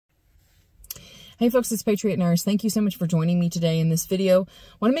Hey folks, it's Patriot Nurse. Thank you so much for joining me today in this video.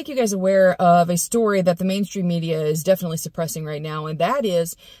 I want to make you guys aware of a story that the mainstream media is definitely suppressing right now, and that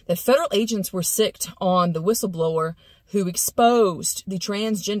is that federal agents were sicked on the whistleblower who exposed the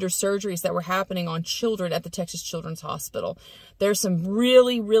transgender surgeries that were happening on children at the Texas Children's Hospital. There's some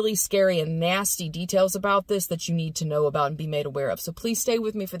really, really scary and nasty details about this that you need to know about and be made aware of. So please stay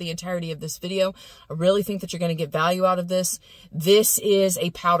with me for the entirety of this video. I really think that you're going to get value out of this. This is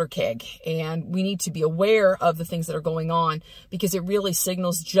a powder keg, and we need to be aware of the things that are going on because it really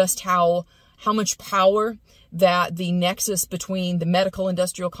signals just how much power that the nexus between the medical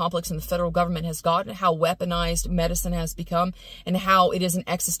industrial complex and the federal government has gotten, how weaponized medicine has become, and how it is an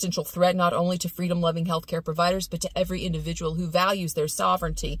existential threat not only to freedom-loving healthcare providers, but to every individual who values their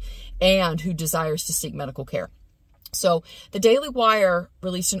sovereignty and who desires to seek medical care. So the Daily Wire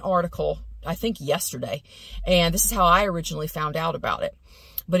released an article, I think yesterday, and this is how I originally found out about it.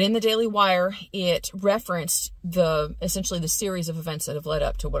 But in the Daily Wire, it referenced essentially the series of events that have led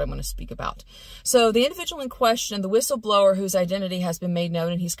up to what I'm going to speak about. So the individual in question, the whistleblower whose identity has been made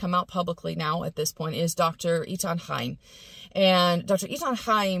known and he's come out publicly now at this point, is Dr. Eitan Haim. And Dr. Eitan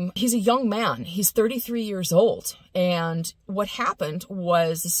Haim, he's a young man. He's 33 years old. And what happened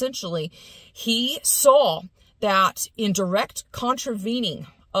was essentially he saw that in direct contravening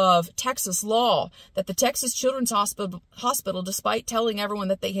of Texas law, that the Texas Children's Hospital, despite telling everyone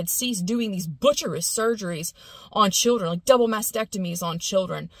that they had ceased doing these butcherous surgeries on children, like double mastectomies on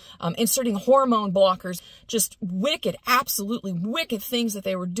children, inserting hormone blockers, just wicked, absolutely wicked things that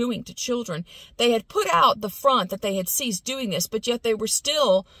they were doing to children. They had put out the front that they had ceased doing this, but yet they were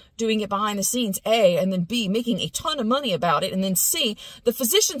still doing it behind the scenes, A, and then B, making a ton of money about it, and then C, the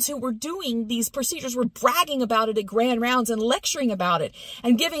physicians who were doing these procedures were bragging about it at grand rounds and lecturing about it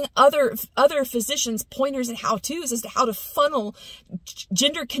and giving other physicians pointers and how-tos as to how to funnel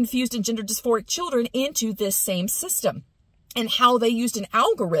gender-confused and gender-dysphoric children into this same system, and how they used an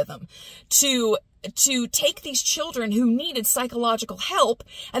algorithm to take these children who needed psychological help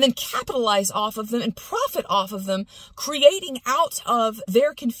and then capitalize off of them and profit off of them, creating out of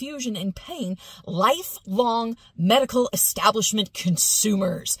their confusion and pain lifelong medical establishment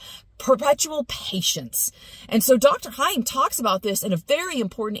consumers, perpetual patients. And so Dr. Haim talks about this in a very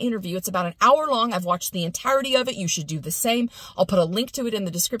important interview. It's about an hour long. I've watched the entirety of it. You should do the same. I'll put a link to it in the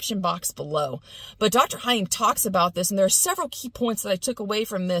description box below. But Dr. Haim talks about this, and there are several key points that I took away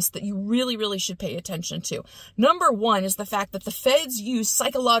from this that you really, really should pay attention to. Number one is the fact that the feds use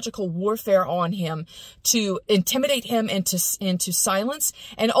psychological warfare on him to intimidate him into silence.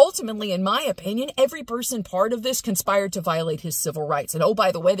 And ultimately, in my opinion, every person part of this conspired to violate his civil rights. And oh,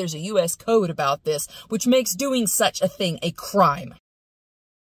 by the way, there's a U.S. code about this, which makes doing such a thing a crime.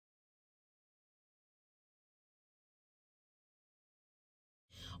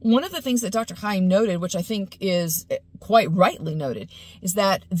 One of the things that Dr. Haim noted, which I think is quite rightly noted, is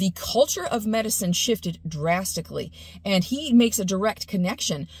that the culture of medicine shifted drastically. And he makes a direct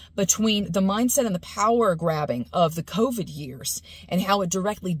connection between the mindset and the power grabbing of the COVID years and how it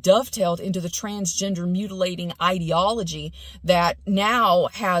directly dovetailed into the transgender mutilating ideology that now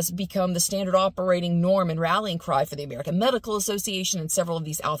has become the standard operating norm and rallying cry for the American Medical Association and several of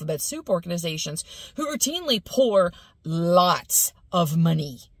these alphabet soup organizations who routinely pour lots of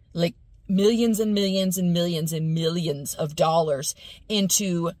money, like millions and millions and millions and millions of dollars,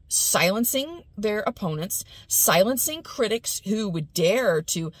 into silencing their opponents, silencing critics who would dare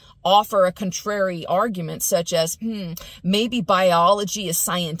to offer a contrary argument such as, maybe biology is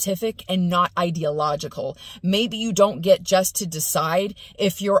scientific and not ideological. Maybe you don't get just to decide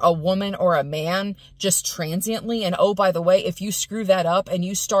if you're a woman or a man just transiently. And oh, by the way, if you screw that up and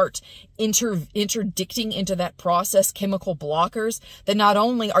you start interdicting into that process chemical blockers, then not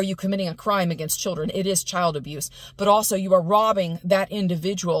only are you committing a crime against children, it is child abuse, but also you are robbing that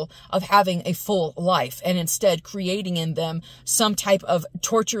individual of having a full life and instead creating in them some type of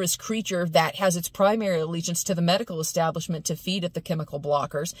torturous creature that has its primary allegiance to the medical establishment to feed at the chemical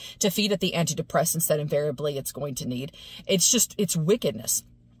blockers, to feed at the antidepressants that invariably it's going to need. It's wickedness.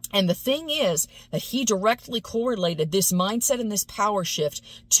 And the thing is that he directly correlated this mindset and this power shift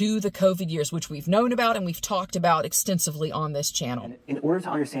to the COVID years, which we've known about and we've talked about extensively on this channel. And in order to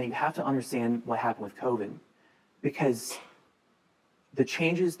understand, you have to understand what happened with COVID, because the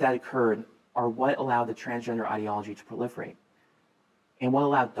changes that occurred are what allowed the transgender ideology to proliferate and what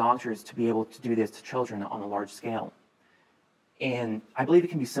allowed doctors to be able to do this to children on a large scale. And I believe it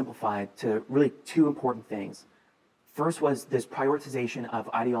can be simplified to really two important things. First was this prioritization of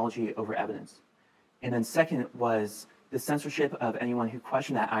ideology over evidence. And then second was the censorship of anyone who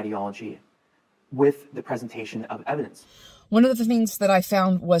questioned that ideology with the presentation of evidence. One of the things that I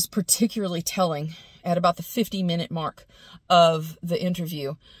found was particularly telling at about the 50-minute mark of the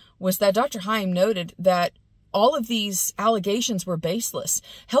interview was that Dr. Haim noted that all of these allegations were baseless.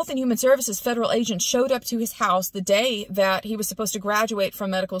 Health and Human Services federal agents showed up to his house the day that he was supposed to graduate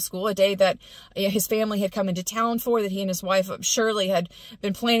from medical school, a day that his family had come into town for, that he and his wife Shirley had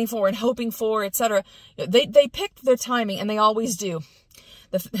been planning for and hoping for, etc. They picked their timing, and they always do.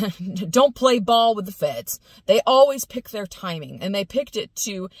 Don't play ball with the feds. They always pick their timing, and they picked it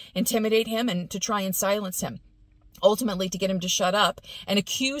to intimidate him and to try and silence him. Ultimately to get him to shut up, and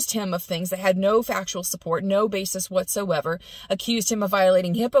accused him of things that had no factual support, no basis whatsoever, accused him of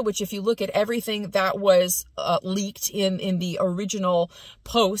violating HIPAA, which if you look at everything that was leaked in the original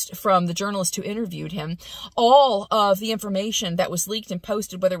post from the journalist who interviewed him, all of the information that was leaked and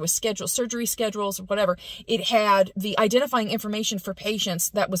posted, whether it was surgery schedules or whatever, it had the identifying information for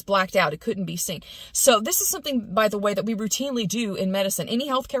patients that was blacked out. It couldn't be seen. So this is something, by the way, that we routinely do in medicine. Any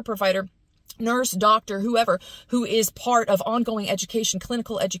healthcare provider, nurse, doctor, whoever, who is part of ongoing education,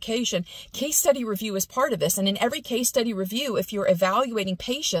 clinical education, case study review is part of this. And in every case study review, if you're evaluating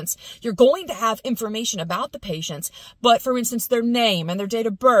patients, you're going to have information about the patients. But for instance, their name and their date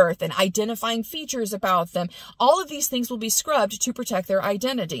of birth and identifying features about them, all of these things will be scrubbed to protect their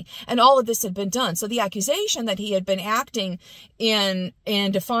identity. And all of this had been done. So the accusation that he had been acting in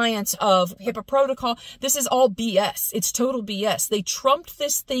defiance of HIPAA protocol, this is all BS. It's total BS. They trumped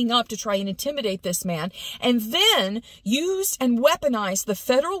this thing up to try and intimidate this man, and then used and weaponized the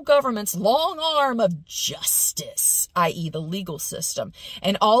federal government's long arm of justice, i.e. the legal system,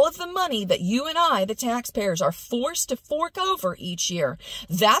 and all of the money that you and I, the taxpayers, are forced to fork over each year.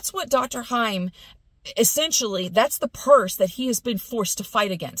 That's what Dr. Haim, essentially, that's the purse that he has been forced to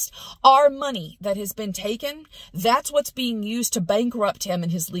fight against. Our money that has been taken, that's what's being used to bankrupt him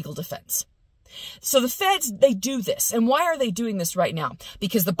in his legal defense. So the feds, they do this. And why are they doing this right now?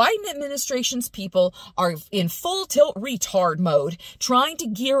 Because the Biden administration's people are in full tilt retard mode, trying to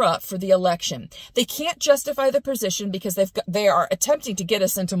gear up for the election. They can't justify the position because they are attempting to get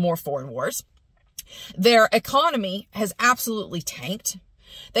us into more foreign wars. Their economy has absolutely tanked.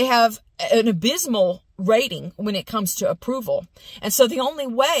 They have an abysmal rating when it comes to approval. And so the only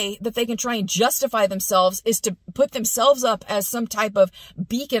way that they can try and justify themselves is to put themselves up as some type of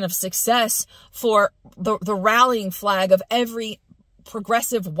beacon of success for the rallying flag of every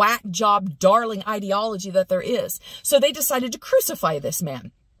progressive whack job darling ideology that there is. So they decided to crucify this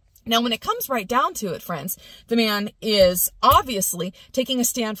man. Now, when it comes right down to it, friends, the man is obviously taking a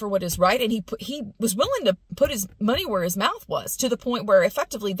stand for what is right, and he was willing to put his money where his mouth was, to the point where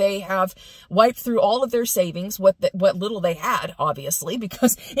effectively they have wiped through all of their savings, what little they had, obviously,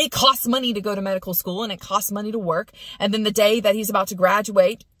 because it costs money to go to medical school and it costs money to work. And then the day that he's about to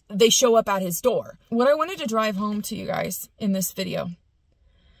graduate, they show up at his door. What I wanted to drive home to you guys in this video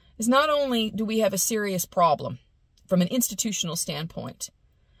is not only do we have a serious problem from an institutional standpoint,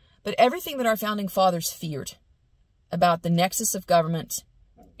 but everything that our founding fathers feared about the nexus of government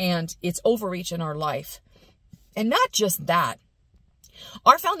and its overreach in our life. And not just that.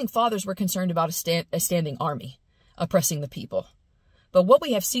 Our founding fathers were concerned about a standing army oppressing the people. But what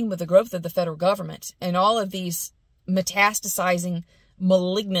we have seen with the growth of the federal government and all of these metastasizing,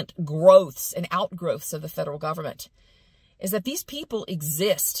 malignant growths and outgrowths of the federal government is that these people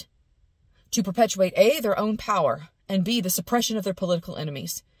exist to perpetuate A, their own power, and B, the suppression of their political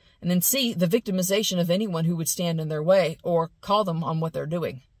enemies. And then C, the victimization of anyone who would stand in their way or call them on what they're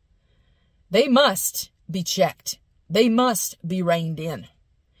doing. They must be checked. They must be reined in.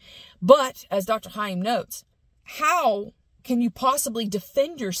 But, as Dr. Haim notes, how can you possibly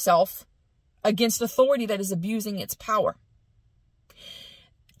defend yourself against authority that is abusing its power?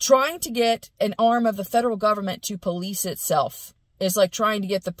 Trying to get an arm of the federal government to police itself is like trying to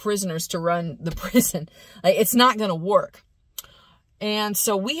get the prisoners to run the prison. It's not going to work. And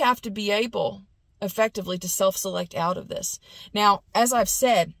so we have to be able, effectively, to self-select out of this. Now, as I've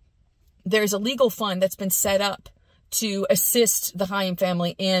said, there's a legal fund that's been set up to assist the Haim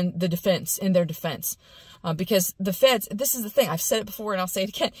family in their defense. Because the feds, this is the thing, I've said it before and I'll say it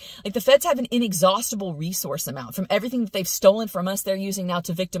again, like the feds have an inexhaustible resource amount from everything that they've stolen from us. They're using now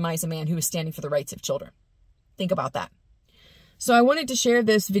to victimize a man who is standing for the rights of children. Think about that. So I wanted to share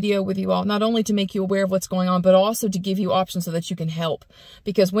this video with you all, not only to make you aware of what's going on, but also to give you options so that you can help.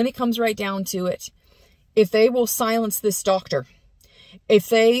 Because when it comes right down to it, if they will silence this doctor, if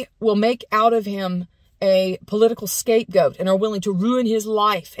they will make out of him a political scapegoat and are willing to ruin his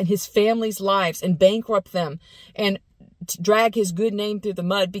life and his family's lives and bankrupt them and drag his good name through the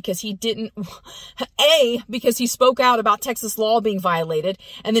mud because he didn't, A, because he spoke out about Texas law being violated,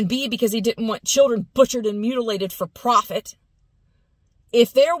 and then B, because he didn't want children butchered and mutilated for profit,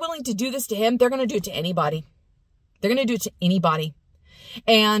 if they're willing to do this to him, they're going to do it to anybody. They're going to do it to anybody.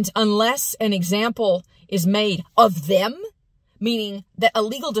 And unless an example is made of them, meaning that a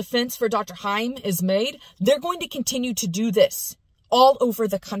legal defense for Dr. Heim is made, they're going to continue to do this all over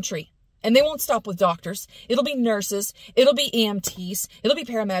the country. And they won't stop with doctors. It'll be nurses. It'll be EMTs. It'll be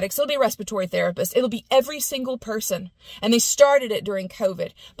paramedics. It'll be respiratory therapists. It'll be every single person. And they started it during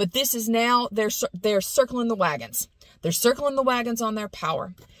COVID. But this is now, they're circling the wagons. They're circling the wagons on their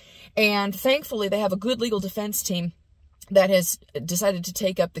power. And thankfully, they have a good legal defense team that has decided to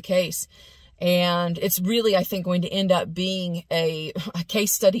take up the case. And it's really, I think, going to end up being a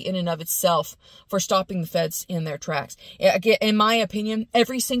case study in and of itself for stopping the feds in their tracks. Again, in my opinion,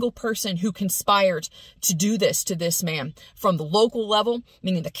 every single person who conspired to do this to this man, from the local level,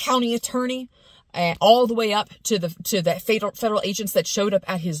 meaning the county attorney, and all the way up to the federal agents that showed up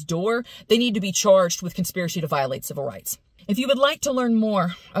at his door, they need to be charged with conspiracy to violate civil rights. If you would like to learn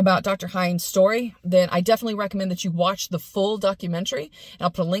more about Dr. Heim's story, then I definitely recommend that you watch the full documentary. And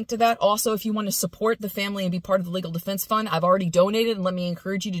I'll put a link to that. Also, if you want to support the family and be part of the Legal Defense Fund, I've already donated, and let me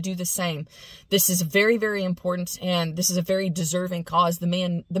encourage you to do the same. This is very, very important, and this is a very deserving cause. The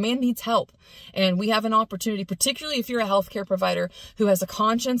man needs help, and we have an opportunity, particularly if you're a healthcare provider who has a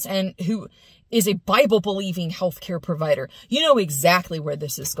conscience and who is a Bible-believing healthcare provider. You know exactly where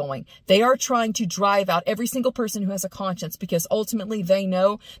this is going. They are trying to drive out every single person who has a conscience, because ultimately they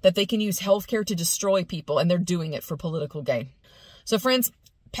know that they can use healthcare to destroy people, and they're doing it for political gain. So friends,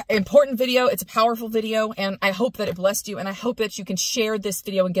 important video. It's a powerful video, and I hope that it blessed you, and I hope that you can share this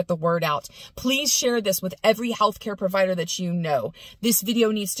video and get the word out. Please share this with every healthcare provider that you know. This video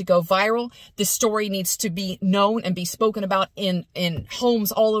needs to go viral. This story needs to be known and be spoken about in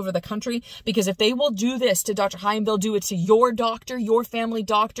homes all over the country, because if they will do this to Dr. Heim, they'll do it to your doctor, your family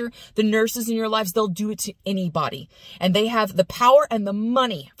doctor, the nurses in your lives. They'll do it to anybody, and they have the power and the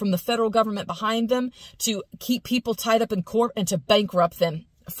money from the federal government behind them to keep people tied up in court and to bankrupt them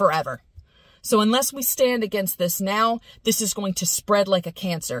forever. So unless we stand against this now, this is going to spread like a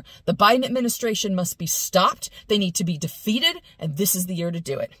cancer. The Biden administration must be stopped. They need to be defeated, and this is the year to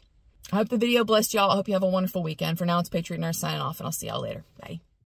do it. I hope the video blessed y'all. I hope you have a wonderful weekend. For now, it's Patriot Nurse signing off, and I'll see y'all later. Bye.